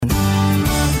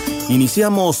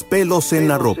Iniciamos Pelos en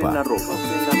la Ropa.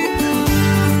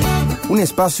 Un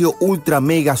espacio ultra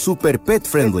mega super pet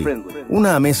friendly.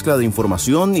 Una mezcla de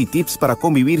información y tips para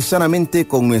convivir sanamente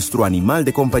con nuestro animal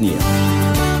de compañía.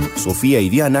 Sofía y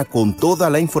Diana con toda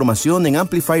la información en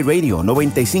Amplify Radio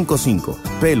 95.5.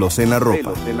 Pelos en la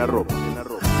Ropa.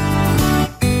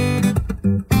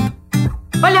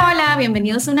 Hola,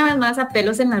 bienvenidos una vez más a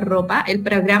Pelos en la Ropa, el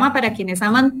programa para quienes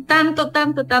aman tanto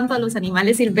a los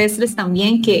animales silvestres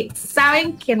también, que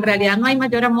saben que en realidad no hay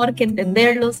mayor amor que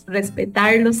entenderlos,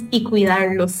 respetarlos y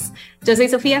cuidarlos. Yo soy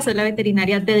Sofía, soy la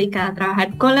veterinaria dedicada a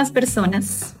trabajar con las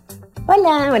personas.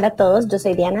 Hola a todos, yo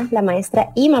soy Diana, la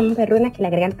maestra y mamá perruna que le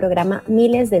agrega al programa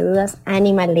miles de dudas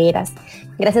animaleras.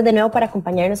 Gracias de nuevo por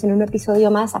acompañarnos en un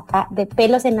episodio más acá de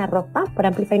Pelos en la Ropa por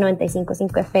Amplify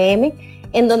 95.5 FM,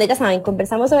 en donde ya saben,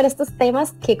 conversamos sobre estos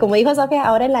temas que, como dijo Sofía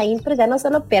ahora en la intro, ya no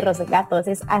solo perros, gatos,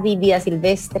 es así, vida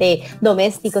silvestre,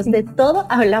 domésticos, de todo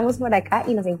hablamos por acá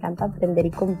y nos encanta aprender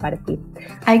y compartir.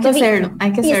 Hay que hacerlo.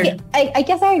 Hay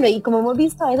que hacerlo y como hemos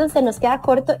visto a veces se nos queda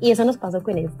corto y eso nos pasó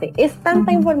con este. Es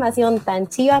tanta información tan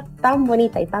chiva, tan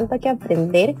bonita y tanto que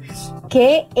aprender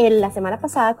que la semana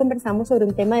pasada conversamos sobre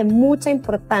un tema de mucha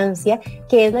importancia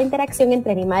que es la interacción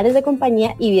entre animales de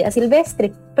compañía y vida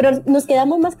silvestre, pero nos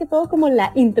quedamos más que todo como en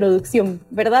la introducción,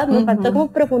 ¿verdad? Nos faltó como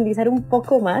profundizar un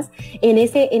poco más en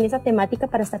esa temática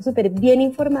para estar súper bien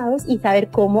informados y saber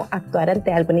cómo actuar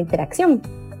ante alguna interacción.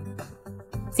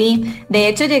 Sí, de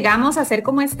hecho llegamos a hacer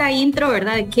como esta intro,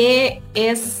 ¿verdad? De qué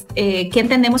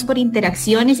entendemos por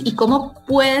interacciones y cómo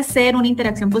puede ser una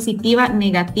interacción positiva,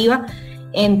 negativa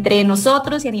entre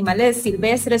nosotros y animales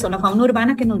silvestres o la fauna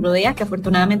urbana que nos rodea, que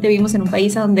afortunadamente vivimos en un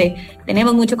país donde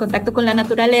tenemos mucho contacto con la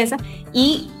naturaleza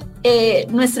y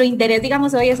nuestro interés,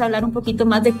 digamos, hoy es hablar un poquito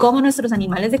más de cómo nuestros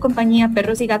animales de compañía,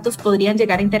 perros y gatos, podrían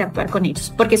llegar a interactuar con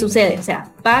ellos, porque sucede, o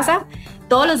sea, pasa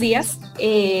todos los días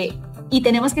y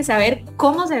tenemos que saber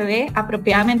cómo se ve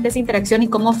apropiadamente esa interacción y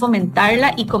cómo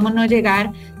fomentarla y cómo no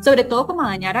llegar, sobre todo, como a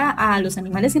dañar a los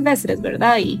animales silvestres,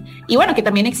 ¿verdad? Y bueno, que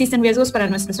también existen riesgos para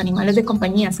nuestros animales de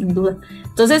compañía, sin duda.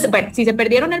 Entonces, bueno, si se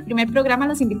perdieron el primer programa,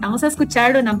 los invitamos a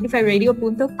escucharlo en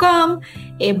amplifyradio.com,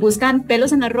 buscan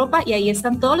Pelos en la Ropa y ahí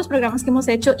están todos los programas que hemos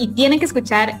hecho y tienen que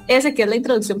escuchar ese que es la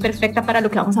introducción perfecta para lo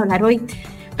que vamos a hablar hoy.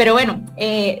 Pero bueno,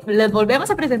 les volvemos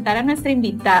a presentar a nuestra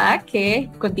invitada que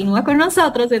continúa con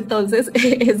nosotros, entonces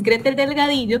es Gretel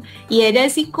Delgadillo y ella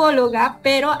es psicóloga,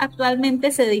 pero actualmente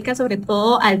se dedica sobre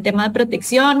todo al tema de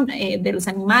protección de los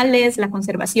animales, la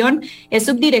conservación, es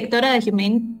subdirectora de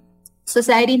Humane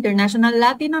Society International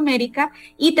Latinoamérica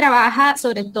y trabaja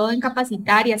sobre todo en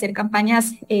capacitar y hacer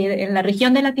campañas en la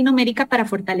región de Latinoamérica para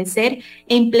fortalecer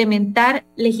e implementar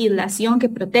legislación que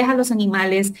proteja a los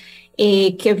animales,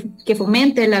 que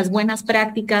fomente las buenas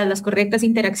prácticas, las correctas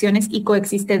interacciones y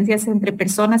coexistencias entre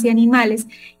personas y animales,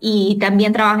 y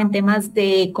también trabaja en temas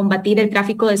de combatir el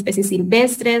tráfico de especies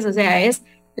silvestres, o sea, es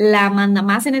la manda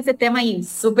más en este tema y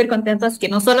súper contentos que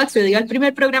no solo accedió al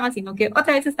primer programa, sino que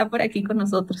otra vez está por aquí con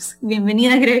nosotros.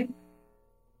 Bienvenida, Greg.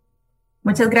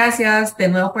 Muchas gracias de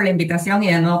nuevo por la invitación y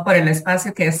de nuevo por el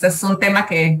espacio, que este es un tema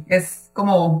que es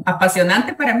como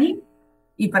apasionante para mí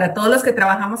y para todos los que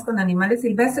trabajamos con animales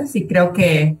silvestres, y creo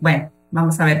que, bueno,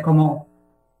 vamos a ver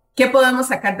qué podemos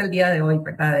sacar del día de hoy,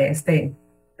 ¿verdad? De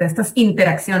estas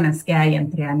interacciones que hay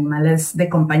entre animales de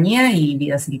compañía y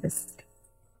vida silvestre.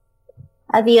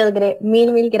 Adiós, Gre,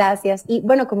 mil gracias. Y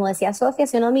bueno, como decía Sofía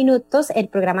hace unos minutos, el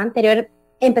programa anterior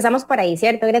empezamos por ahí,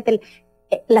 ¿cierto, Gretel?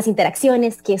 Las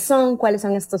interacciones, qué son, cuáles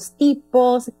son estos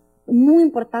tipos, muy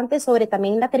importante sobre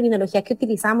también la terminología que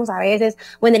utilizamos a veces,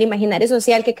 o en el imaginario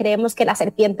social que creemos que las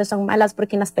serpientes son malas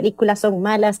porque en las películas son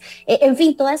malas. En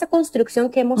fin, toda esa construcción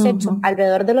que hemos hecho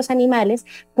alrededor de los animales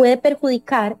puede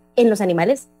perjudicar en los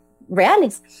animales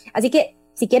reales. Así que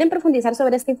si quieren profundizar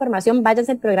sobre esta información,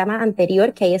 váyanse al programa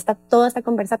anterior, que ahí está toda esta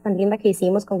conversa tan linda que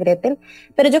hicimos con Gretel.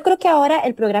 Pero yo creo que ahora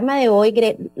el programa de hoy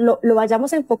lo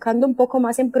vayamos enfocando un poco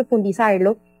más en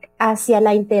profundizarlo hacia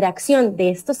la interacción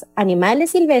de estos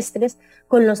animales silvestres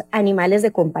con los animales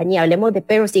de compañía. Hablemos de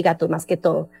perros y gatos más que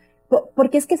todo.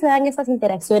 ¿Por qué es que se dan estas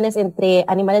interacciones entre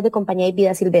animales de compañía y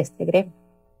vida silvestre, Gre?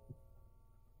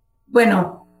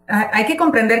 Bueno, hay que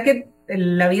comprender que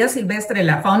la vida silvestre,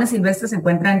 la fauna silvestre se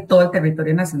encuentra en todo el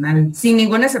territorio nacional, sin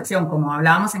ninguna excepción, como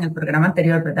hablábamos en el programa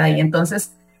anterior, ¿verdad? Y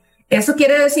entonces, eso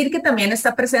quiere decir que también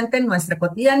está presente en nuestra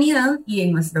cotidianidad y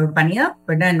en nuestra urbanidad,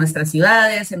 ¿verdad? En nuestras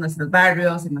ciudades, en nuestros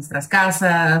barrios, en nuestras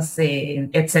casas,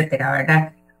 etcétera,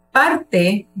 ¿verdad?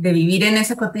 Parte de vivir en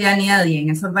esa cotidianidad y en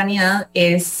esa urbanidad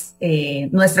es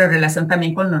nuestra relación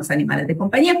también con los animales de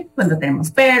compañía. Cuando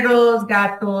tenemos perros,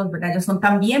 gatos, ¿verdad? Ellos son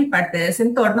también parte de ese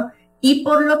entorno y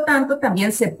por lo tanto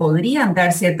también se podrían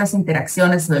dar ciertas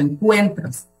interacciones o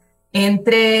encuentros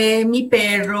entre mi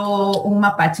perro, un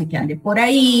mapache que ande por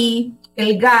ahí,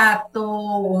 el gato,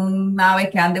 un ave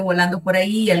que ande volando por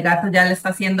ahí, el gato ya le está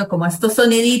haciendo como estos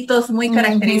soniditos muy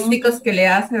característicos que le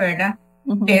hace, ¿verdad?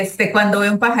 Cuando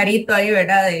ve un pajarito ahí,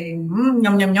 ¿verdad? De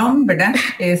ñom, ñom, ñom, ¿verdad?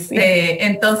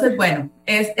 Entonces, bueno,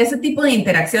 ese tipo de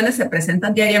interacciones se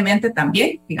presentan diariamente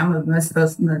también. Digamos,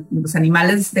 los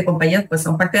animales de compañía pues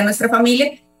son parte de nuestra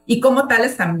familia y como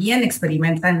tales también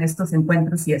experimentan estos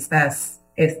encuentros y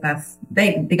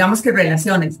digamos que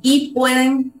relaciones y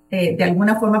pueden de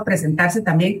alguna forma presentarse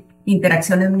también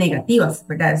interacciones negativas,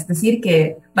 ¿verdad? Es decir,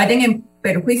 que vayan en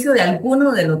perjuicio de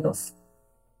alguno de los dos.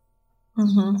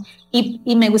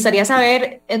 Y me gustaría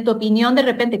saber, en tu opinión, de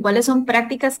repente, ¿cuáles son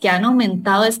prácticas que han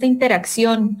aumentado esta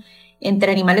interacción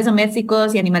entre animales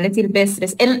domésticos y animales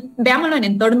silvestres? Veámoslo en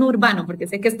entorno urbano, porque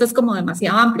sé que esto es como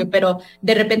demasiado amplio, pero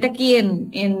de repente aquí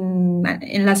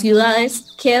en las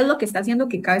ciudades, ¿qué es lo que está haciendo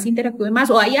que cada vez interactúe más?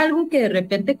 ¿O hay algo que de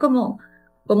repente como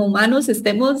humanos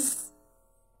estemos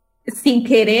sin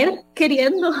querer,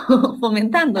 queriendo,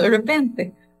 fomentando de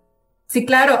repente? Sí,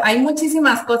 claro, hay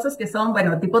muchísimas cosas que son,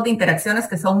 bueno, tipos de interacciones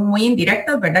que son muy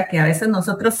indirectas, ¿verdad? Que a veces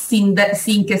nosotros, sin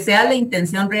que sea la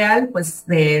intención real, pues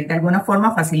de alguna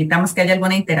forma facilitamos que haya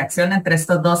alguna interacción entre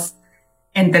estos dos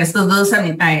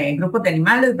grupos de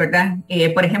animales, ¿verdad?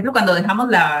 Por ejemplo, cuando dejamos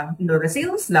los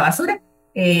residuos, la basura,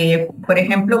 por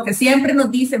ejemplo, que siempre nos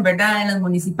dicen, ¿verdad? En las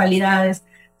municipalidades,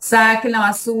 saquen la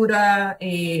basura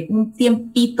un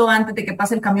tiempito antes de que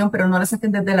pase el camión, pero no la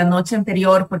saquen desde la noche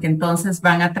anterior, porque entonces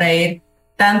van a traer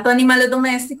tanto animales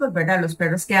domésticos, ¿verdad? Los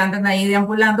perros que andan ahí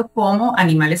deambulando, como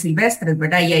animales silvestres,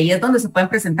 ¿verdad? Y ahí es donde se pueden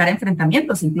presentar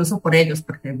enfrentamientos, incluso por ellos,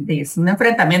 porque es un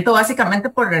enfrentamiento básicamente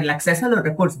por el acceso a los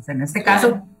recursos. En este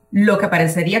caso, lo que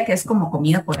parecería que es como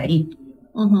comida por ahí.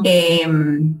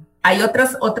 Hay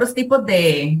otros tipos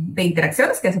de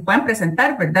interacciones que se pueden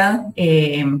presentar, ¿verdad?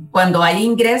 Cuando hay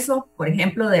ingreso, por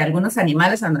ejemplo, de algunos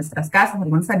animales a nuestras casas,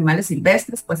 algunos animales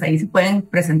silvestres, pues ahí se pueden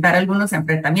presentar algunos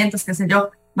enfrentamientos, qué sé yo.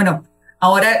 Bueno,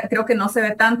 ahora creo que no se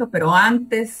ve tanto, pero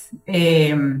antes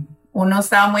uno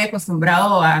estaba muy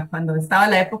acostumbrado a cuando estaba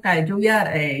la época de lluvia,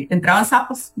 entraban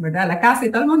sapos, ¿verdad? A la casa y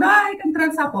todo el mundo, ¡ay, que entró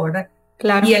el sapo!, ¿verdad?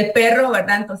 Claro. Y el perro,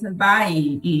 ¿verdad? Entonces va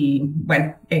y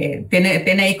bueno,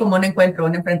 tiene ahí como un encuentro,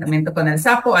 un enfrentamiento con el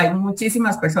sapo. Hay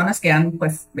muchísimas personas que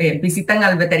visitan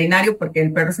al veterinario porque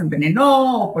el perro se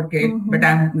envenenó o porque,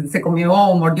 ¿verdad? Se comió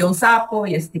o mordió un sapo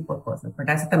y ese tipo de cosas,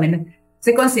 ¿verdad? Eso también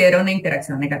se considera una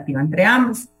interacción negativa entre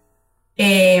ambos.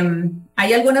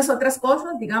 Hay algunas otras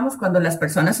cosas, digamos, cuando las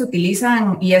personas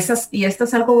utilizan, y esto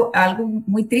es algo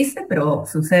muy triste, pero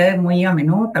sucede muy a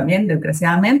menudo también,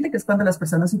 desgraciadamente, que es cuando las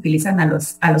personas utilizan a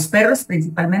los perros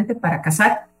principalmente para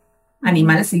cazar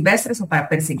animales silvestres o para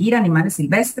perseguir animales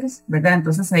silvestres, ¿verdad?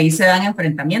 Entonces ahí se dan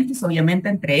enfrentamientos, obviamente,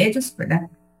 entre ellos, ¿verdad?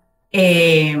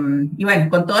 Y bueno,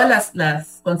 con todas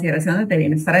las consideraciones de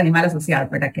bienestar animal asociado,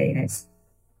 ¿verdad? Que hay a eso.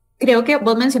 Creo que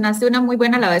vos mencionaste una muy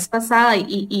buena la vez pasada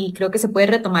y creo que se puede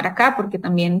retomar acá porque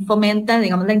también fomenta,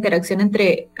 digamos, la interacción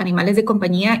entre animales de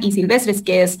compañía y silvestres,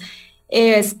 que es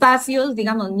espacios,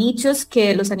 digamos, nichos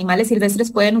que los animales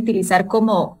silvestres pueden utilizar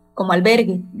como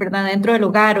albergue, ¿verdad? Dentro del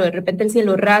hogar o de repente el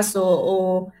cielo raso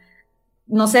o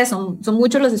no sé, son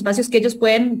muchos los espacios que ellos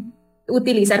pueden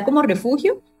utilizar como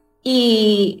refugio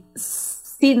y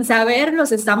sin saber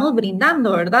los estamos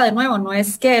brindando, ¿verdad? De nuevo, no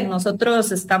es que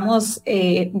nosotros estamos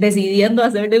decidiendo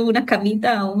hacerle una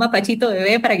camita a un mapachito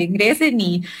bebé para que ingrese,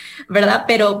 ¿verdad?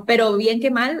 Pero bien que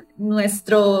mal,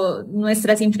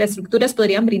 nuestras infraestructuras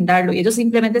podrían brindarlo y ellos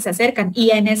simplemente se acercan.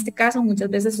 Y en este caso muchas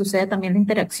veces sucede también la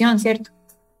interacción, ¿cierto?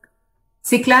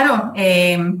 Sí, claro.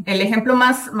 El ejemplo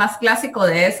más clásico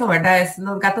de eso, ¿verdad? Es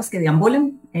los gatos que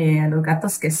deambulan, los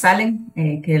gatos que salen,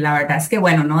 que la verdad es que,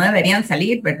 bueno, no deberían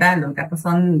salir, ¿verdad? Los gatos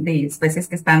son de especies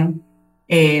que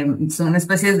son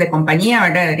especies de compañía,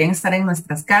 ¿verdad? Deberían estar en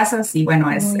nuestras casas y, bueno,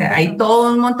 hay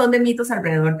todo un montón de mitos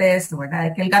alrededor de esto, ¿verdad?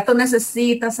 De que el gato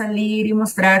necesita salir y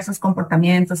mostrar sus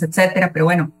comportamientos, etcétera, pero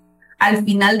bueno, al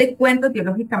final de cuentas,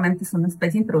 biológicamente es una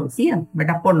especie introducida,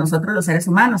 ¿verdad? Por nosotros los seres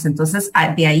humanos. Entonces,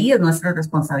 de ahí es nuestra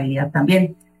responsabilidad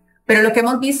también. Pero lo que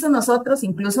hemos visto nosotros,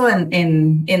 incluso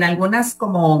en algunas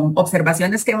como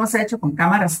observaciones que hemos hecho con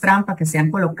cámaras trampa que se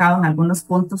han colocado en algunos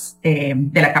puntos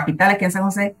de la capital, aquí en San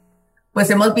José, pues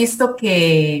hemos visto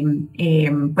que,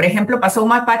 por ejemplo, pasó un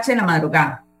mapache en la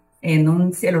madrugada, en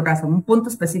un cielo raso, en un punto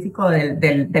específico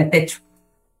del techo.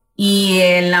 Y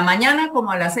en la mañana,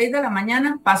 como a las 6 de la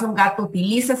mañana, pasa un gato,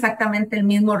 utiliza exactamente el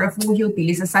mismo refugio,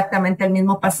 utiliza exactamente el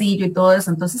mismo pasillo y todo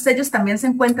eso. Entonces ellos también se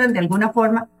encuentran de alguna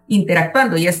forma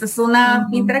interactuando. Y esta es una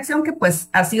interacción que pues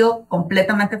ha sido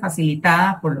completamente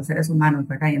facilitada por los seres humanos,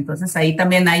 ¿verdad? Y entonces ahí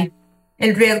también hay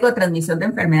el riesgo de transmisión de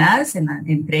enfermedades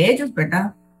entre ellos,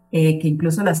 ¿verdad? Que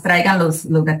incluso las traigan los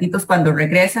gatitos cuando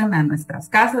regresan a nuestras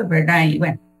casas, ¿verdad? Y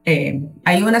bueno.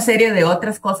 Hay una serie de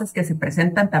otras cosas que se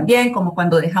presentan también, como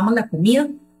cuando dejamos la comida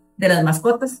de las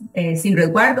mascotas sin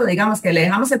resguardo, digamos que le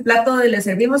dejamos el plato, le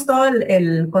servimos todo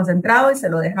el concentrado y se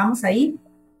lo dejamos ahí,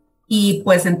 y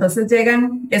pues entonces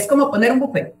llegan, es como poner un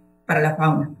buffet para la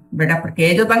fauna, ¿verdad?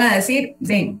 Porque ellos van a decir,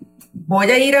 sí,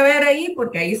 voy a ir a ver ahí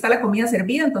porque ahí está la comida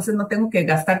servida, entonces no tengo que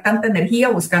gastar tanta energía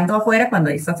buscando afuera cuando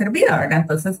ahí está servida, ¿verdad?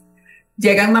 Entonces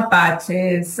llegan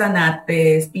mapaches,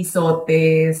 zanates,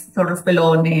 pisotes, zorros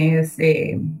pelones,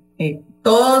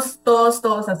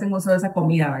 todos hacen uso de esa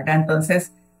comida, ¿verdad?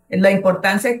 Entonces, la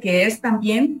importancia que es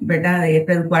también, ¿verdad?, de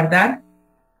resguardar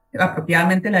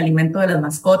apropiadamente el alimento de las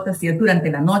mascotas, si es durante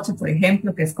la noche, por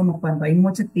ejemplo, que es como cuando hay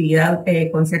mucha actividad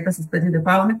con ciertas especies de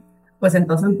fauna, pues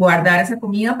entonces guardar esa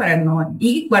comida para no,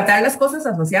 y guardar las cosas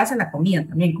asociadas a la comida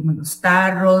también, como los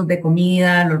tarros de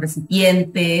comida, los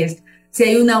recipientes. Si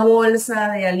hay una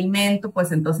bolsa de alimento,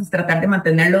 pues entonces tratar de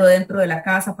mantenerlo dentro de la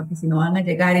casa, porque si no van a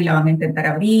llegar y la van a intentar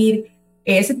abrir,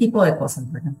 ese tipo de cosas,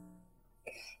 ¿verdad?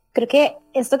 Creo que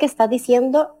esto que estás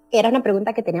diciendo era una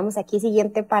pregunta que teníamos aquí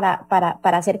siguiente para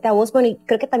hacerte a vos, bueno, y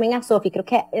creo que también a Sofi. Creo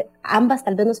que ambas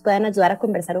tal vez nos puedan ayudar a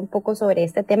conversar un poco sobre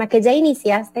este tema que ya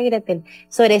iniciaste, Gretel,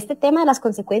 sobre este tema de las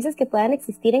consecuencias que puedan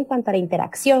existir en cuanto a la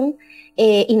interacción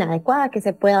inadecuada que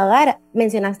se pueda dar.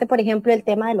 Mencionaste, por ejemplo, el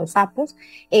tema de los sapos,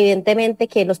 evidentemente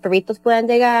que los perritos puedan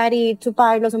llegar y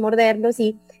chuparlos o morderlos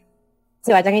y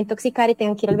se vayan a intoxicar y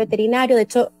tengan que ir al veterinario. De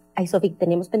hecho, ay, Sofi,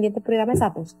 teníamos pendiente el programa de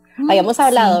sapos. Habíamos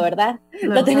hablado, sí, ¿verdad?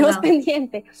 Lo tenemos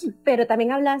pendiente. Pero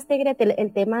también hablaste, Gretel,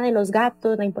 el tema de los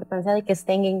gatos, la importancia de que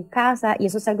estén en casa, y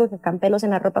eso es algo que acá en Pelos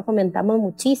en la Ropa comentamos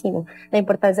muchísimo, la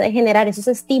importancia de generar esos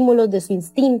estímulos de su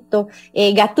instinto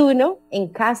gatuno en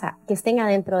casa, que estén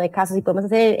adentro de casa. Si podemos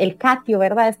hacer el catio,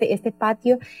 ¿verdad? Este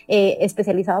patio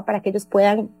especializado para que ellos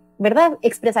puedan, ¿verdad?,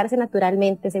 expresarse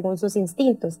naturalmente según sus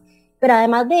instintos. Pero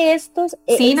además de estos...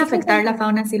 sin afectar la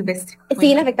fauna silvestre.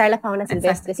 Sin afectar la fauna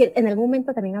silvestre. Sí, en algún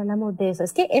momento también hablamos de eso.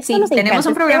 Es que esto nos encanta, tenemos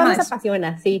un programa nos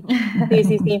apasiona, sí.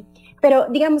 Sí. Pero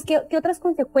digamos, ¿qué otras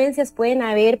consecuencias pueden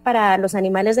haber para los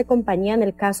animales de compañía en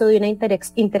el caso de una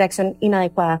interacción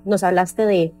inadecuada? Nos hablaste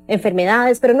de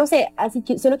enfermedades, pero no sé, así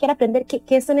que si uno quiere aprender,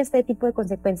 ¿qué son este tipo de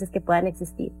consecuencias que puedan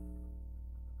existir?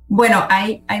 Bueno,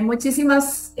 hay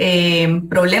muchísimos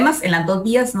problemas en las dos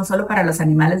vías, no solo para los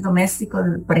animales domésticos,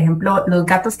 por ejemplo, los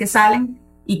gatos que salen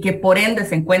y que por ende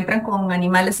se encuentran con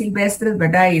animales silvestres,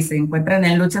 ¿verdad? Y se encuentran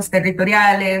en luchas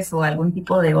territoriales o algún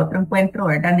tipo de otro encuentro,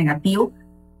 ¿verdad?, negativo,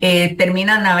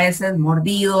 terminan a veces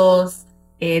mordidos,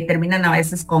 terminan a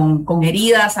veces con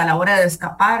heridas a la hora de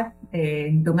escapar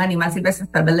de un animal silvestre.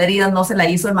 Tal vez la herida no se la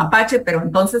hizo el mapache, pero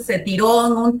entonces se tiró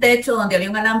en un techo donde había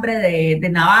un alambre de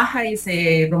navaja y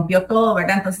se rompió todo,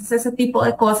 ¿verdad? Entonces ese tipo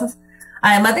de cosas,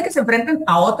 además de que se enfrentan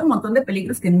a otro montón de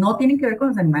peligros que no tienen que ver con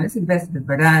los animales silvestres,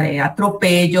 ¿verdad?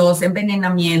 Atropellos,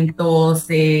 envenenamientos,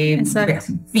 sin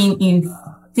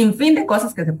fin de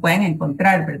cosas que se pueden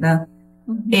encontrar, ¿verdad?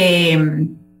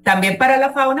 También para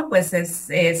la fauna, pues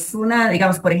es una,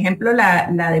 digamos, por ejemplo,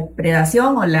 la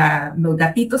depredación o los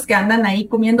gatitos que andan ahí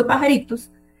comiendo pajaritos,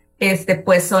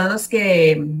 pues son los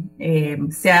que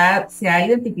se ha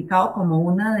identificado como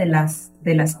una de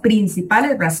las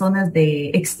principales razones de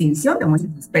extinción de muchas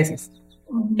especies.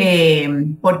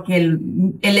 Porque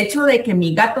el hecho de que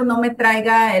mi gato no me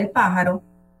traiga el pájaro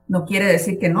no quiere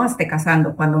decir que no esté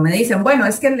cazando. Cuando me dicen, bueno,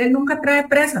 es que él nunca trae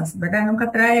presas, ¿verdad? Nunca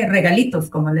trae regalitos,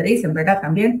 como le dicen, ¿verdad?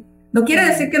 También. No quiere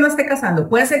decir que no esté cazando.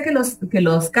 Puede ser que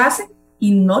los case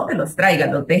y no te los traiga,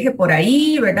 los deje por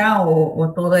ahí, ¿verdad?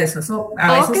 O todo eso.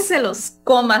 O que se los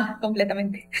coma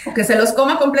completamente. O que se los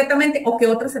coma completamente, o que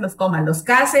otros se los coman. Los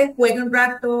case, juegue un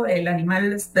rato, el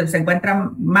animal se encuentra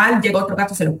mal, llega otro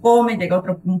gato, se lo come, llega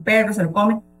un perro, se lo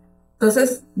come.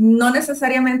 Entonces, no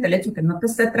necesariamente el hecho que no te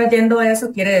esté trayendo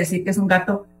eso quiere decir que es un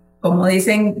gato, como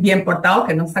dicen, bien portado,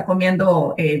 que no está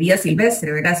comiendo vida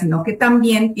silvestre, ¿verdad? Sino que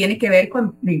también tiene que ver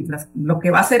con lo que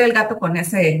va a hacer el gato con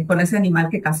ese animal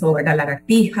que cazó, ¿verdad?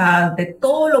 Lagartijas, de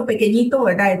todo lo pequeñito,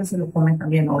 ¿verdad? Ellos se lo comen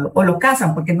también o lo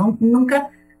cazan, porque nunca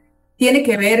tiene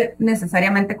que ver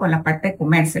necesariamente con la parte de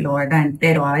comérselo, ¿verdad?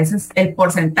 Entero. A veces el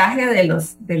porcentaje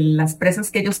de las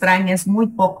presas que ellos traen es muy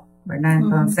poco, ¿verdad?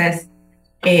 Entonces...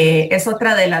 es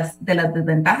otra de las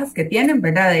desventajas que tienen,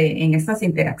 ¿verdad? En estas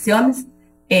interacciones.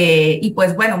 Y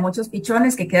pues bueno, muchos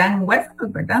pichones que quedan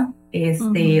huérfanos, ¿verdad?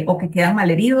 O que quedan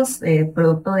malheridos,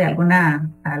 producto de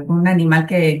algún animal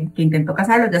que intentó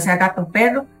cazarlos, ya sea gato o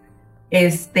perro.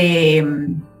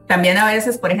 También a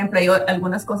veces, por ejemplo, hay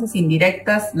algunas cosas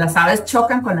indirectas, las aves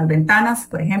chocan con las ventanas,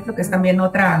 por ejemplo, que es también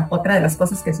otra de las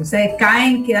cosas que sucede,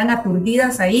 caen, quedan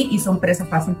aturdidas ahí y son presa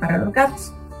fácil para los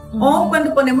gatos. O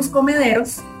cuando ponemos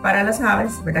comederos para las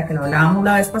aves, ¿verdad? Que lo hablábamos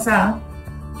la vez pasada,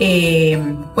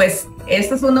 pues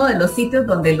este es uno de los sitios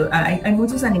donde hay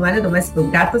muchos animales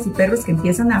domésticos, gatos y perros, que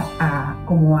empiezan a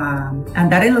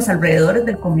andar en los alrededores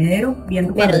del comedero,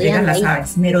 viendo cuando llegan las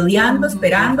aves, merodeando,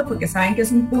 esperando, porque saben que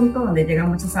es un punto donde llegan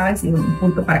muchas aves y un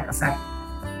punto para cazar.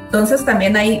 Entonces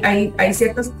también hay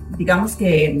ciertas, digamos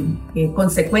que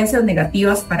consecuencias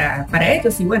negativas para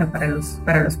ellos, y bueno, para los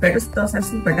perros y todos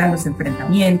esos, ¿verdad? Los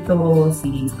enfrentamientos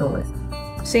y todo eso.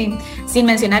 Sí, sin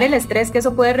mencionar el estrés que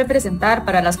eso puede representar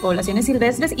para las poblaciones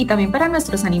silvestres y también para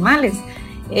nuestros animales.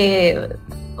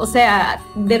 O sea,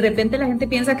 de repente la gente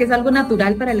piensa que es algo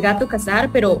natural para el gato cazar,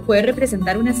 pero puede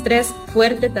representar un estrés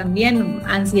fuerte también,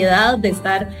 ansiedad de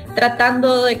estar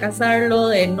tratando de cazarlo,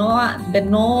 de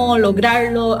no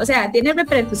lograrlo. O sea, tiene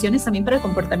repercusiones también para el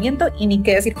comportamiento y ni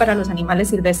qué decir para los animales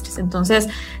silvestres. Entonces,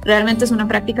 realmente es una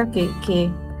práctica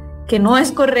que no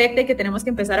es correcta y que tenemos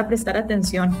que empezar a prestar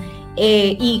atención.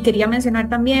 Y quería mencionar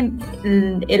también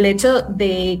el hecho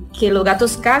de que los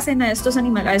gatos cacen a estos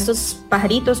animales, a estos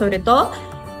pajaritos sobre todo,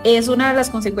 es una de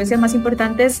las consecuencias más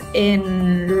importantes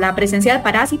en la presencia de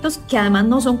parásitos que además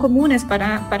no son comunes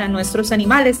para nuestros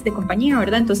animales de compañía,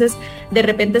 ¿verdad? Entonces, de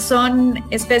repente son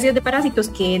especies de parásitos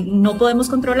que no podemos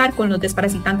controlar con los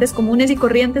desparasitantes comunes y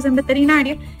corrientes en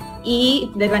veterinaria, y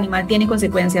el animal tiene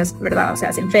consecuencias, ¿verdad? O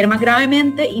sea, se enferma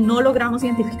gravemente y no logramos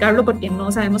identificarlo porque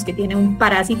no sabemos que tiene un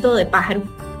parásito de pájaro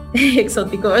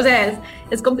exótico. O sea,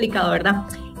 es complicado, ¿verdad?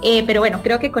 Pero bueno,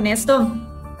 creo que con esto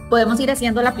podemos ir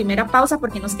haciendo la primera pausa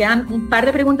porque nos quedan un par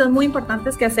de preguntas muy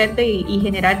importantes que hacerte y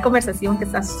generar conversación que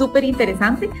está súper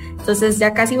interesante. Entonces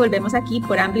ya casi volvemos aquí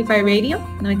por Amplify Radio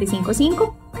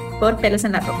 95.5 por Pelos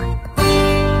en la Ropa.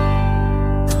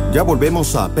 Ya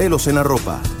volvemos a Pelos en la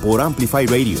Ropa por Amplify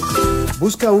Radio.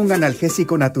 ¿Busca un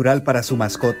analgésico natural para su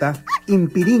mascota?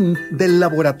 Impirin del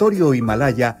laboratorio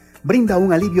Himalaya brinda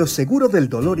un alivio seguro del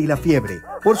dolor y la fiebre.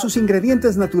 Por sus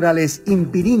ingredientes naturales,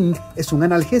 Impirin es un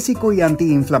analgésico y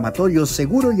antiinflamatorio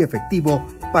seguro y efectivo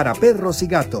para perros y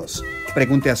gatos.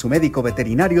 Pregunte a su médico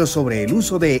veterinario sobre el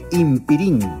uso de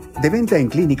Impirin, de venta en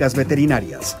clínicas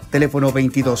veterinarias. Teléfono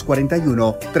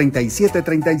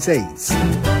 2241-3736.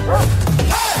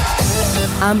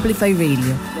 Amplify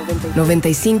Radio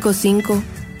 95.5,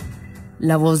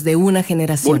 la voz de una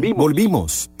generación.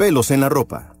 Volvimos. Pelos en la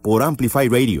Ropa por Amplify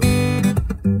Radio.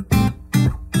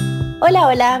 Hola,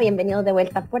 hola, bienvenidos de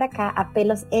vuelta por acá a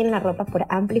Pelos en la Ropa por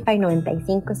Amplify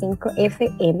 95.5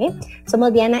 FM.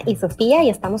 Somos Diana y Sofía y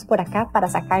estamos por acá para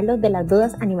sacarlos de las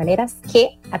dudas animaleras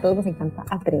que a todos nos encanta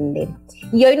aprender.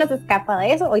 Y hoy nos escapa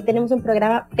de eso, hoy tenemos un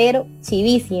programa pero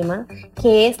chivísima,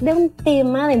 que es de un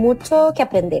tema de mucho que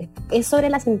aprender. Es sobre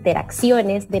las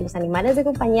interacciones de los animales de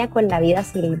compañía con la vida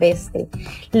silvestre.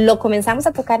 Lo comenzamos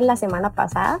a tocar la semana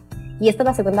pasada, y esta es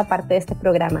la segunda parte de este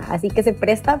programa, así que se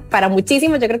presta para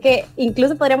muchísimo. Yo creo que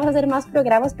incluso podríamos hacer más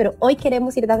programas, pero hoy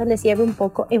queremos ir dándole cierre un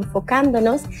poco,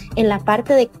 enfocándonos en la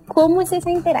parte de cómo es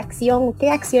esa interacción, qué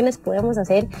acciones podemos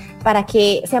hacer para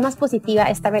que sea más positiva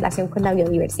esta relación con la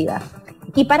biodiversidad.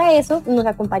 Y para eso nos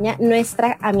acompaña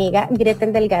nuestra amiga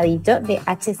Gretel Delgadillo de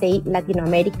HCI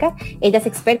Latinoamérica. Ella es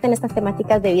experta en estas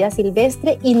temáticas de vida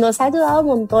silvestre y nos ha ayudado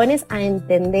montones a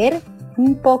entender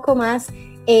un poco más,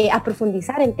 a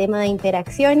profundizar el tema de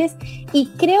interacciones, y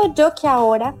creo yo que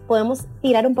ahora podemos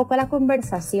tirar un poco la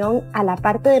conversación a la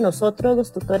parte de nosotros,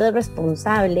 los tutores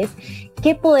responsables.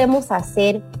 ¿Qué podemos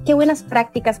hacer? ¿Qué buenas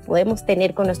prácticas podemos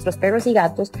tener con nuestros perros y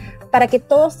gatos para que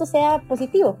todo esto sea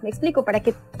positivo? Me explico, para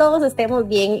que todos estemos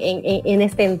bien en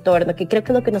este entorno, que creo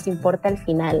que es lo que nos importa al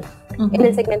final. En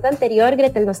el segmento anterior,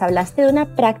 Gretel, nos hablaste de una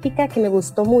práctica que me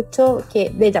gustó mucho,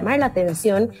 de llamar la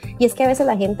atención, y es que a veces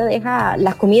la gente deja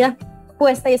la comida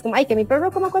puesta y es como, ay, que mi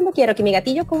perro coma cuando quiera, que mi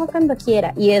gatillo coma cuando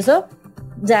quiera, y eso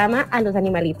llama a los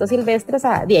animalitos silvestres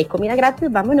a, hay comida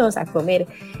gratis, vámonos a comer.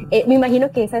 Me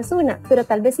imagino que esa es una, pero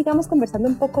tal vez sigamos conversando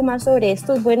un poco más sobre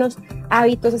estos buenos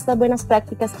hábitos, estas buenas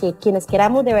prácticas que quienes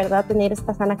queramos de verdad tener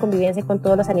esta sana convivencia con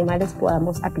todos los animales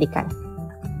podamos aplicar.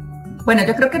 Bueno,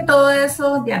 yo creo que todo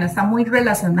eso, Diana, está muy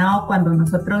relacionado cuando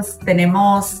nosotros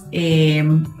tenemos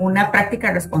una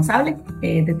práctica responsable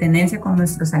de tenencia con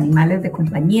nuestros animales de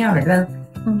compañía, ¿verdad?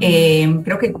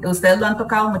 Creo que ustedes lo han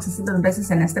tocado muchísimas veces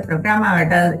en este programa,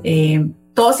 ¿verdad?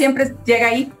 todo siempre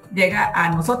llega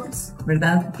a nosotros,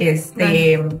 ¿verdad?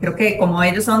 Creo que como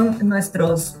ellos son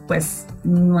nuestros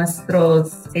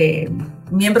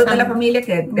miembros de la familia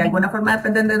que de alguna forma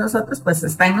dependen de nosotros, pues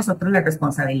está en nosotros la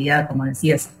responsabilidad, como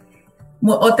decías.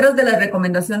 Otras de las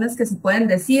recomendaciones que se pueden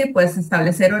decir, pues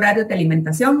establecer horarios de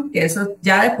alimentación, que eso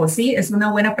ya de por sí es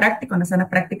una buena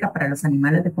práctica para los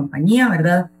animales de compañía,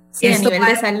 ¿verdad? Sí, a nivel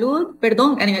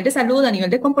de salud, a nivel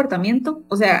de comportamiento,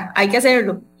 o sea, hay que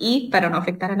hacerlo y para no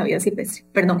afectar a la vida silvestre.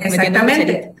 Perdón.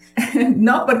 Exactamente.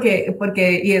 No, porque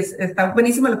está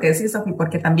buenísimo lo que decís, Sofi,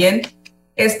 porque también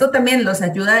esto también los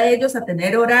ayuda a ellos a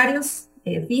tener horarios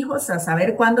fijos, a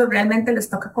saber cuándo realmente les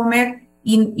toca comer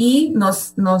y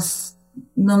nos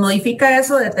modifica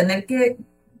eso de tener que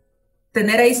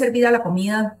tener ahí servida la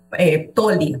comida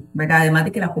todo el día, ¿verdad? Además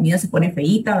de que la comida se pone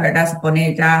feíta, ¿verdad? Se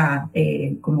pone ya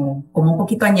como un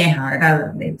poquito añeja,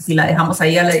 ¿verdad? Si la dejamos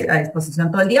ahí a disposición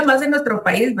todo el día, más en nuestro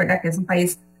país, ¿verdad? Que es un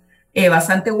país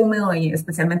bastante húmedo y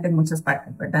especialmente en muchas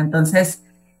partes, ¿verdad? Entonces,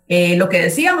 lo que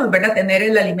decíamos, ¿verdad? Tener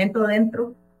el alimento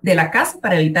dentro de la casa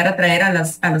para evitar atraer a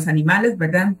los animales,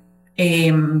 ¿verdad?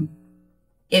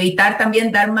 Evitar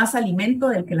también dar más alimento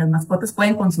del que las mascotas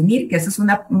pueden consumir, que eso es un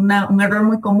error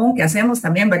muy común que hacemos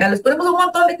también, ¿verdad? Les ponemos un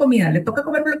montón de comida, le toca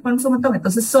comer, le ponemos un montón,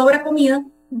 entonces sobra comida,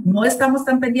 no estamos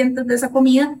tan pendientes de esa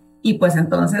comida y pues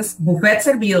entonces buffet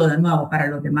servido de nuevo para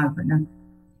los demás, ¿verdad?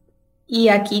 Y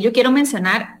aquí yo quiero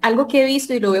mencionar algo que he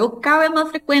visto y lo veo cada vez más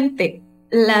frecuente,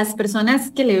 las personas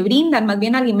que le brindan más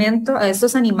bien alimento a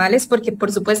estos animales, porque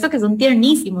por supuesto que son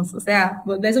tiernísimos, o sea,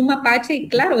 vos ves un mapache y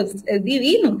claro, es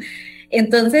divino.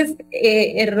 Entonces,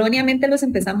 erróneamente los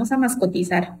empezamos a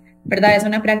mascotizar, ¿verdad? Es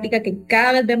una práctica que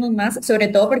cada vez vemos más, sobre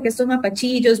todo porque estos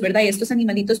mapachillos, ¿verdad? Y estos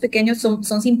animalitos pequeños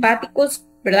son simpáticos,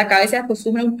 ¿verdad? Cada vez se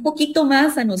acostumbran un poquito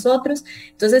más a nosotros.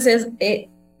 Entonces, es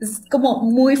como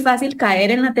muy fácil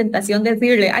caer en la tentación de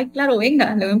decirle, ay, claro,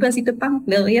 venga, le doy un pedacito de pan,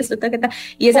 le doy esto, ta.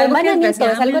 Y es algo que es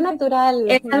algo natural.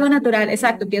 Es algo natural,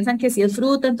 exacto. Piensan que sí es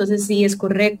fruta, entonces sí es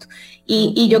correcto.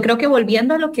 Y yo creo que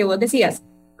volviendo a lo que vos decías,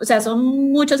 o sea,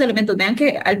 son muchos elementos. Vean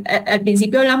que al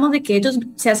principio hablamos de que ellos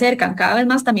se acercan cada vez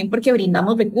más también porque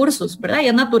brindamos recursos, ¿verdad? Y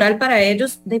es natural para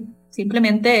ellos de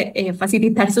simplemente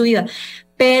facilitar su vida.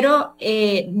 Pero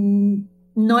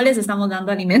no les estamos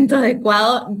dando alimento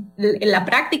adecuado. La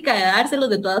práctica de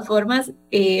dárselos de todas formas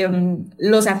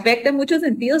los afecta en muchos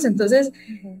sentidos. Entonces,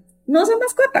 no son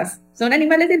mascotas, son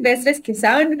animales silvestres que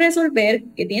saben resolver,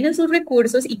 que tienen sus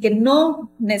recursos y que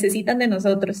no necesitan de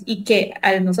nosotros y que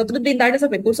al nosotros brindarles esos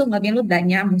recursos más bien los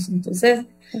dañamos. Entonces,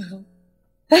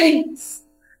 ay,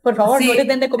 por favor, no les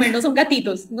den de comer, no son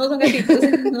gatitos. No son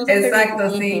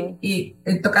Exacto, sí. Y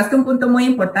tocaste un punto muy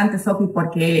importante, Sofi,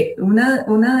 porque una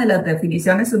de las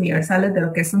definiciones universales de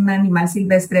lo que es un animal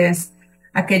silvestre es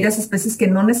aquellas especies que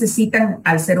no necesitan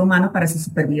al ser humano para su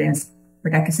supervivencia,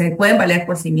 ¿verdad? Que se pueden valer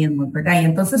por sí mismos, ¿verdad? Y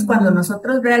entonces cuando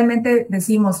nosotros realmente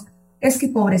decimos, es que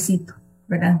pobrecito,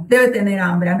 ¿verdad? Debe tener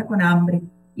hambre, anda con hambre.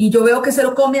 Y yo veo que se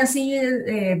lo come así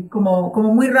como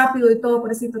muy rápido y todo,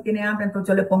 pobrecito tiene hambre, entonces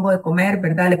yo le pongo de comer,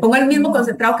 ¿verdad? Le pongo el mismo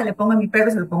concentrado que le pongo a mi perro,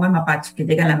 se lo pongo al mapache que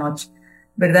llega en la noche,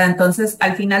 ¿verdad? Entonces,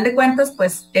 al final de cuentas,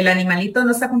 pues el animalito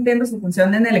no está cumpliendo su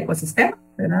función en el ecosistema,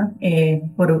 ¿verdad?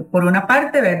 Por una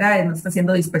parte, ¿verdad? No está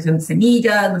haciendo dispersión de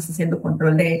semillas, no está haciendo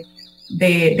control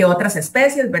de otras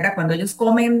especies, ¿verdad? Cuando ellos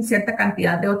comen cierta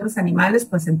cantidad de otros animales,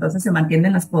 pues entonces se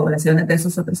mantienen las poblaciones de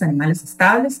esos otros animales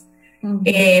estables.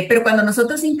 Pero cuando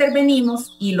nosotros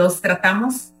intervenimos y los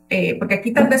tratamos, porque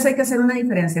aquí tal vez hay que hacer una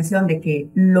diferenciación de que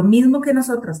lo mismo que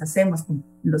nosotros hacemos con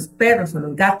los perros o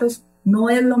los gatos,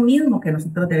 no es lo mismo que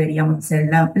nosotros deberíamos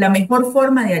hacer. La mejor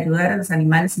forma de ayudar a los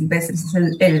animales silvestres es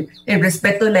el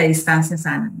respeto de la distancia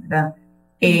sana, ¿verdad?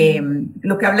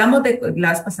 Lo que hablamos de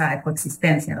la vez pasada, de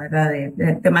coexistencia, ¿verdad?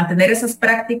 De mantener esas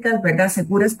prácticas, ¿verdad?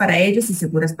 Seguras para ellos y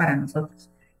seguras para nosotros.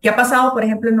 ¿Qué ha pasado, por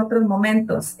ejemplo, en otros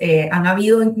momentos? Han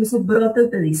habido incluso brotes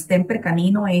de distemper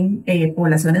canino en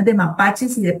poblaciones de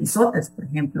mapaches y de epizotes, por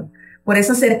ejemplo. Por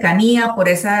esa cercanía, por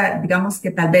esa, digamos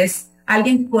que tal vez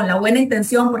alguien con la buena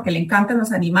intención, porque le encantan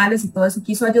los animales y todo eso,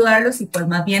 quiso ayudarlos y pues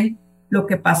más bien lo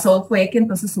que pasó fue que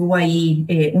entonces hubo ahí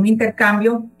un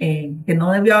intercambio que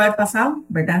no debió haber pasado,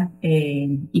 ¿verdad?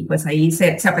 Y pues ahí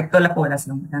se afectó la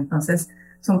población, ¿verdad? Entonces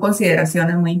son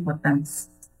consideraciones muy importantes.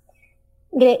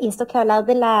 Y esto que hablado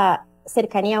de la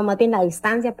cercanía o más bien la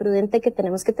distancia prudente que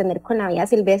tenemos que tener con la vida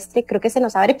silvestre, creo que se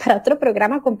nos abre para otro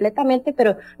programa completamente,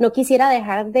 pero no quisiera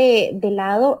dejar de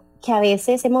lado que a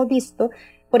veces hemos visto,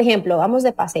 por ejemplo, vamos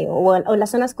de paseo o las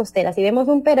zonas costeras y vemos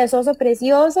un perezoso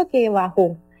precioso que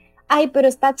bajó. ay, pero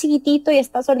está chiquitito y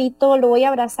está solito, lo voy a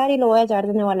abrazar y lo voy a llevar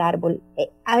de nuevo al árbol.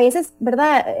 A veces,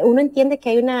 ¿verdad? Uno entiende que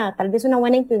hay tal vez una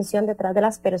buena intención detrás de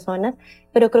las personas,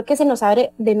 pero creo que se nos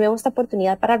abre de nuevo esta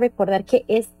oportunidad para recordar que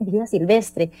es vida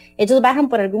silvestre. Ellos bajan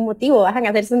por algún motivo, bajan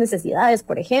a hacer sus necesidades,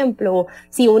 por ejemplo, o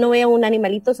si uno ve a un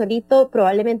animalito solito,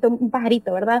 probablemente un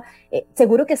pajarito, ¿verdad?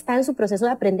 Seguro que está en su proceso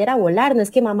de aprender a volar, no es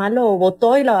que mamá lo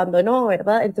botó y lo abandonó,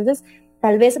 ¿verdad? Entonces,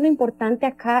 tal vez lo importante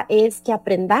acá es que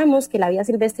aprendamos que la vida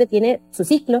silvestre tiene su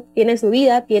ciclo, tiene su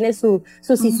vida, tiene su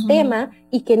sistema,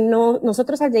 y que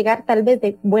nosotros al llegar tal vez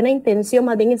de buena intención,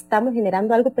 más bien estamos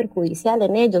generando algo perjudicial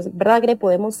en ellos, ¿verdad, Gre?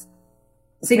 Podemos...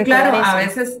 Sí, claro, a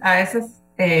veces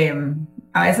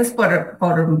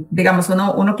por digamos,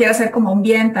 uno quiere hacer como un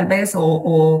bien tal vez,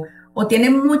 o tiene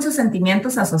muchos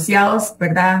sentimientos asociados,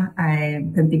 ¿verdad?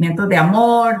 Sentimientos de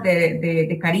amor,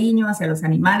 de cariño hacia los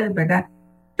animales, ¿verdad?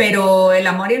 Pero el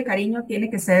amor y el cariño tiene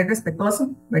que ser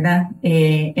respetuoso, ¿verdad?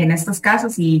 En estos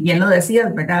casos, y bien lo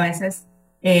decías, ¿verdad? A veces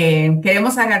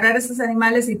queremos agarrar a estos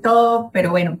animales y todo, pero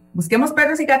bueno, busquemos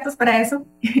perros y gatos para eso.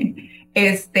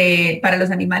 Para los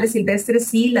animales silvestres,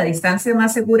 sí, la distancia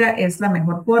más segura es la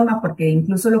mejor forma, porque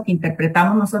incluso lo que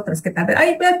interpretamos nosotros, que tal vez,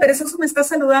 ay, pero eso me está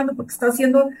saludando porque está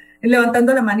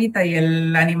levantando la manita, y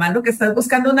el animal lo que está es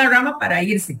buscando una rama para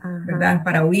irse, ¿verdad?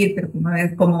 Para huir, pero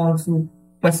como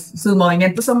sus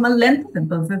movimientos son más lentos,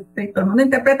 entonces todo el mundo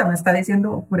interpreta, me está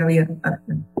diciendo pura vida,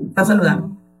 está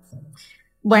saludando.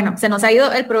 Bueno, se nos ha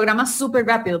ido el programa súper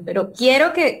rápido, pero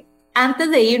quiero que antes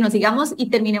de irnos sigamos y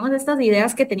terminemos estas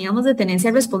ideas que teníamos de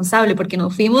tenencia responsable, porque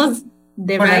nos fuimos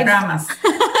de por las ramas.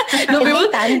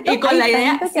 Y con la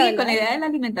idea de la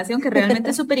alimentación, que realmente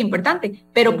es súper importante.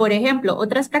 Pero, por ejemplo,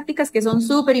 otras prácticas que son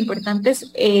súper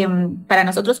importantes para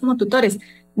nosotros como tutores: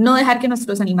 no dejar que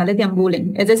nuestros animales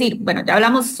deambulen. Es decir, bueno, ya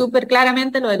hablamos súper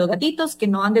claramente lo de los gatitos, que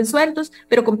no anden sueltos,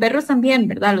 pero con perros también,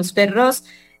 ¿verdad? Los perros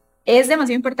es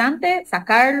demasiado importante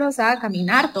sacarlos a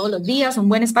caminar todos los días, un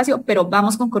buen espacio, pero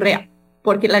vamos con correa,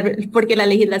 porque la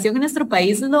legislación en nuestro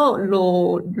país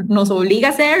nos obliga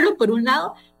a hacerlo, por un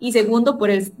lado, y segundo,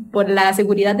 por la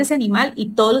seguridad de ese animal y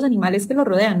todos los animales que lo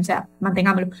rodean, o sea,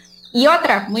 mantengámoslo. Y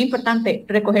otra, muy importante,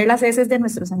 recoger las heces de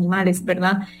nuestros animales,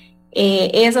 ¿verdad?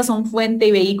 Esas son fuente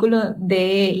y vehículo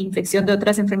de infección de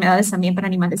otras enfermedades también para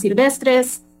animales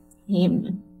silvestres.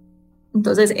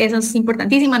 Entonces, eso es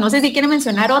importantísimo. No sé si quieren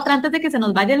mencionar otra antes de que se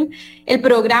nos vaya el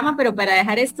programa, pero para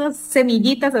dejar estas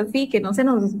semillitas así, que no se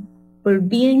nos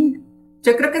olviden.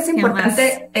 Yo creo que es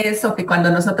importante eso, que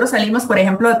cuando nosotros salimos, por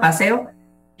ejemplo, de paseo,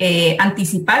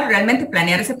 anticipar, realmente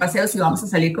planear ese paseo si vamos a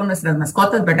salir con nuestras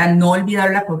mascotas, ¿verdad? No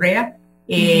olvidar la correa.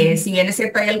 Si bien es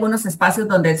cierto, hay algunos espacios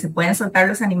donde se pueden soltar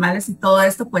los animales y todo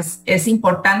esto, pues es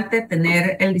importante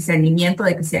tener el discernimiento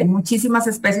de que si hay muchísimas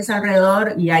especies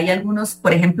alrededor y hay algunos,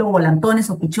 por ejemplo, volantones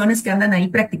o pichones que andan ahí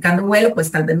practicando vuelo, pues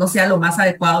tal vez no sea lo más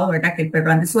adecuado, ¿verdad? Que el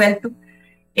perro ande suelto.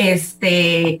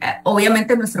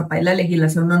 Obviamente en nuestro país la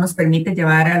legislación no nos permite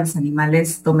llevar a los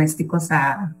animales domésticos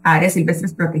a áreas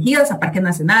silvestres protegidas, a parques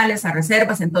nacionales, a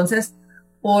reservas. Entonces,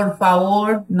 por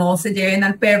favor, no se lleven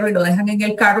al perro y lo dejan en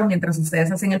el carro mientras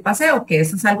ustedes hacen el paseo, que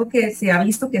eso es algo que se ha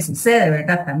visto que sucede,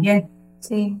 ¿verdad? También.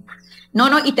 Sí. No,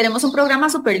 y tenemos un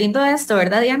programa súper lindo de esto,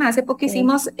 ¿verdad, Diana? Hace poco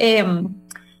hicimos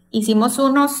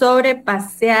uno sobre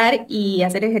pasear y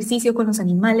hacer ejercicio con los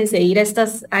animales, e ir a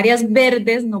estas áreas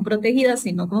verdes, no protegidas,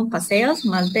 sino como paseos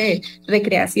más de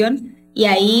recreación. Y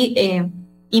ahí,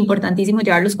 importantísimo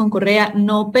llevarlos con correa,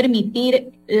 no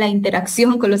permitir la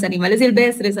interacción con los animales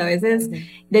silvestres. A veces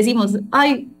decimos,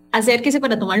 ay, acérquese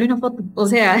para tomarle una foto. O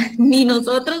sea, ni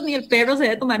nosotros ni el perro se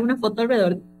debe tomar una foto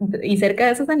alrededor y cerca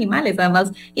de esos animales.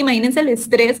 Además, imagínense el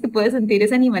estrés que puede sentir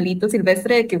ese animalito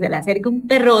silvestre de que se le acerque un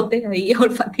perrote ahí,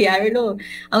 olfatearlo,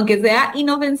 aunque sea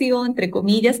inofensivo, entre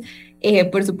comillas.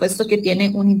 Por supuesto que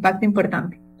tiene un impacto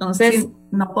importante. Entonces, sí,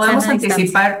 no podemos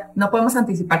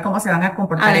anticipar cómo se van a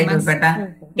comportar. Además, ellos, ¿verdad?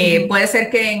 Puede ser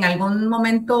que en algún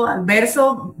momento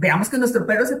adverso veamos que nuestro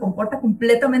perro se comporta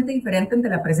completamente diferente ante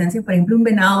la presencia, por ejemplo, un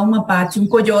venado, un mapache, un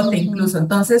coyote incluso.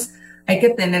 Entonces, hay que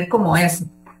tener como eso.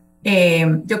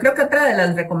 Yo creo que otra de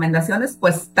las recomendaciones,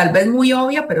 pues tal vez muy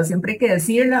obvia, pero siempre hay que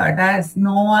decirla, ¿verdad? Es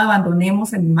no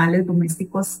abandonemos animales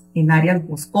domésticos en áreas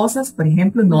boscosas, por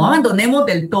ejemplo. No abandonemos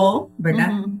del todo, ¿verdad?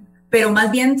 Pero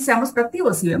más bien seamos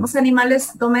proactivos. Si vemos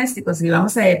animales domésticos, si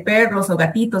vemos perros o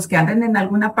gatitos que anden en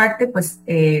alguna parte, pues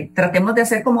tratemos de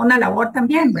hacer como una labor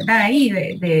también, ¿verdad? Ahí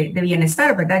de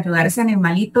bienestar, ¿verdad? Ayudar a ese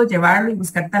animalito, llevarlo y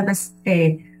buscar tal vez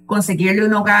conseguirle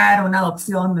un hogar, una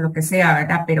adopción, lo que sea,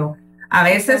 ¿verdad? Pero A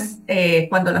veces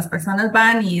cuando las personas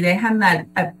van y dejan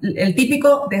el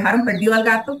típico, dejaron perdido al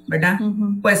gato, ¿verdad?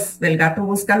 Pues el gato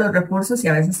busca los recursos y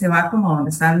a veces se va como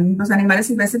donde están los animales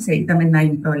silvestres y ahí también hay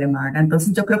un problema, ¿verdad?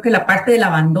 Entonces yo creo que la parte del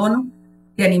abandono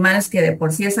de animales, que de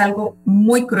por sí es algo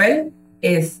muy cruel,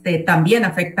 también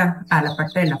afecta a la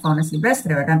parte de la fauna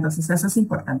silvestre, ¿verdad? Entonces eso es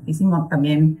importantísimo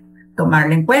también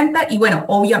tomarlo en cuenta. Y bueno,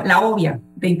 la obvia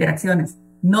de interacciones,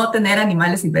 no tener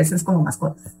animales silvestres como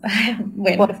mascotas.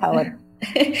 Bueno, por favor.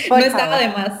 No estaba de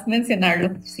más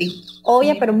mencionarlo, sí.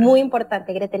 Obvia, pero muy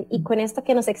importante, Gretel. Y con esto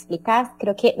que nos explicas,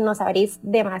 creo que nos abrís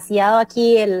demasiado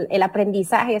aquí el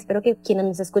aprendizaje. Espero que quienes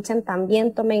nos escuchen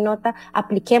también tomen nota,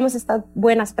 apliquemos estas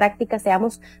buenas prácticas,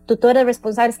 seamos tutores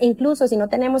responsables. E incluso si no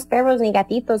tenemos perros ni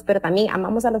gatitos, pero también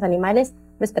amamos a los animales,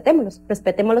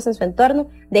 respetémoslos en su entorno,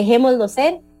 dejémoslos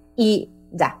ser y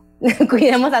ya.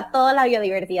 Cuidemos a toda la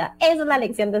biodiversidad. Esa es la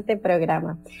lección de este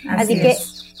programa. Así que,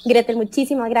 Gretel,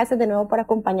 muchísimas gracias de nuevo por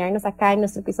acompañarnos acá en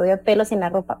nuestro episodio de Pelos en la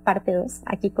Ropa, parte 2,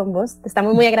 aquí con vos.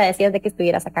 Estamos muy agradecidas de que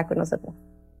estuvieras acá con nosotros.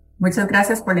 Muchas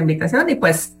gracias por la invitación y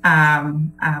pues a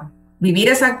vivir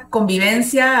esa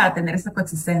convivencia, a tener esa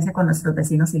coexistencia con nuestros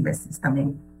vecinos silvestres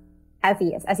también.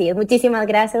 Así es. Muchísimas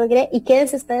gracias, Gre. Y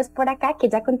quédense ustedes por acá, que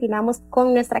ya continuamos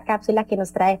con nuestra cápsula que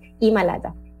nos trae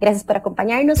Himalaya. Gracias por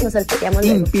acompañarnos. Nos despedimos.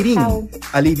 Impirín,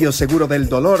 alivio seguro del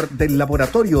dolor del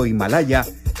laboratorio Himalaya,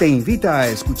 te invita a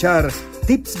escuchar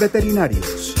Tips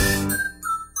Veterinarios.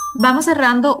 Vamos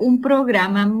cerrando un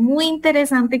programa muy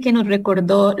interesante que nos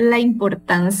recordó la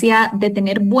importancia de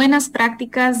tener buenas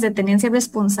prácticas de tenencia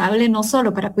responsable, no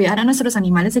solo para cuidar a nuestros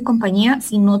animales de compañía,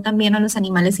 sino también a los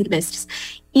animales silvestres.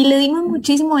 Y le dimos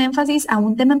muchísimo énfasis a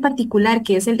un tema en particular,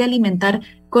 que es el de alimentar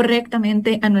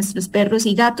correctamente a nuestros perros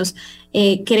y gatos.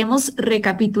 Queremos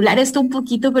recapitular esto un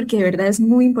poquito porque de verdad es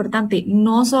muy importante,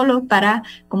 no solo para,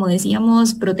 como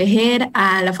decíamos, proteger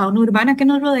a la fauna urbana que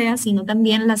nos rodea, sino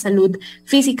también la salud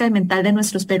física y mental de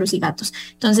nuestros perros y gatos.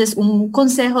 Entonces, un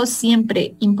consejo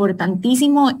siempre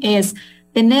importantísimo es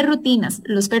tener rutinas.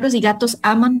 Los perros y gatos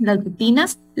aman las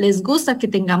rutinas, les gusta que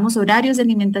tengamos horarios de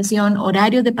alimentación,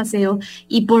 horarios de paseo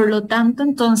y por lo tanto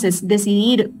entonces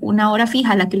decidir una hora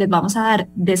fija a la que les vamos a dar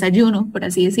desayuno, por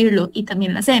así decirlo, y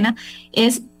también la cena,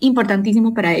 es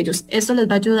importantísimo para ellos. Esto les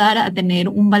va a ayudar a tener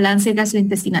un balance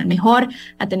gastrointestinal mejor,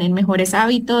 a tener mejores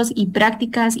hábitos y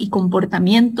prácticas y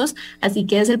comportamientos, así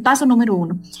que es el paso número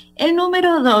 1. El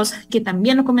número 2, que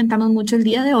también lo comentamos mucho el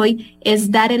día de hoy,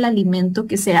 es dar el alimento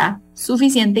que sea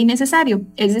suficiente y necesario.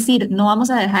 Es decir, no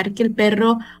vamos a dejar que el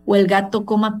perro o el gato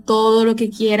coma todo lo que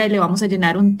quiera y le vamos a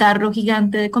llenar un tarro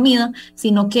gigante de comida,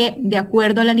 sino que de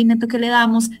acuerdo al alimento que le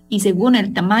damos y según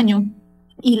el tamaño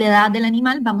y la edad del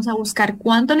animal, vamos a buscar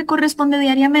cuánto le corresponde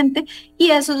diariamente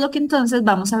y eso es lo que entonces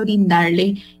vamos a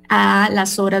brindarle a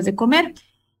las horas de comer.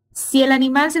 Si el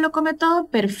animal se lo come todo,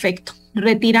 perfecto.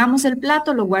 Retiramos el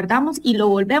plato, lo guardamos y lo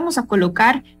volvemos a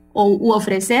colocar u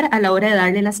ofrecer a la hora de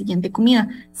darle la siguiente comida.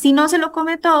 Si no se lo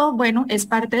come todo, bueno, es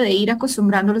parte de ir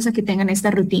acostumbrándolos a que tengan esta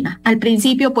rutina. Al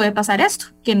principio puede pasar esto,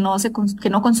 que no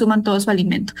consuman todo su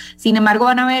alimento. Sin embargo,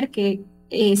 van a ver que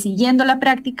siguiendo la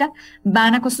práctica,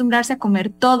 van a acostumbrarse a comer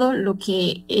todo lo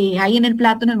que hay en el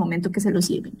plato en el momento que se lo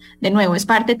sirven. De nuevo, es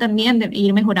parte también de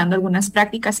ir mejorando algunas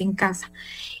prácticas en casa.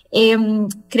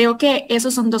 Creo que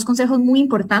esos son 2 consejos muy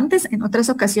importantes. En otras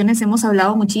ocasiones hemos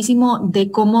hablado muchísimo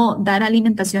de cómo dar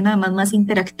alimentación además más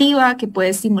interactiva, que puede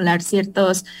estimular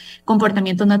ciertos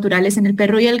comportamientos naturales en el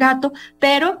perro y el gato,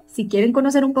 pero si quieren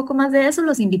conocer un poco más de eso,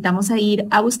 los invitamos a ir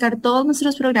a buscar todos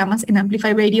nuestros programas en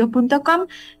amplifyradio.com,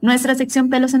 nuestra sección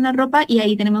Pelos en la Ropa, y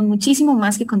ahí tenemos muchísimo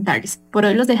más que contarles. Por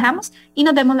hoy los dejamos y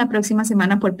nos vemos la próxima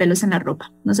semana por Pelos en la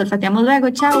Ropa. Nos olfateamos luego,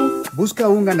 chao. ¿Busca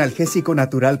un analgésico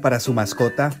natural para su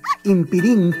mascota?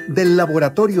 Impirín del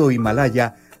laboratorio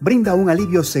Himalaya brinda un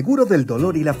alivio seguro del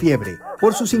dolor y la fiebre.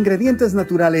 Por sus ingredientes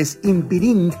naturales,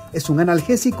 Impirín es un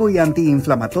analgésico y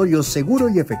antiinflamatorio seguro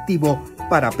y efectivo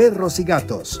para perros y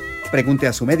gatos. Pregunte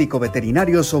a su médico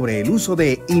veterinario sobre el uso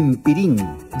de Impirín.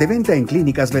 De venta en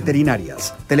clínicas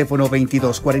veterinarias. Teléfono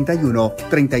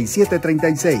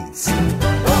 2241-3736.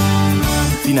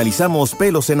 Finalizamos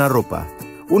Pelos en la Ropa.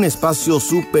 Un espacio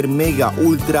super mega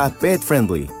ultra pet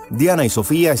friendly. Diana y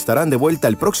Sofía estarán de vuelta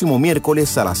el próximo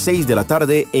miércoles a las 6 de la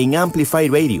tarde en Amplify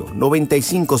Radio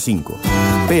 95.5.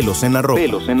 Pelos en la Ropa.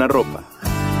 Pelos en la Ropa.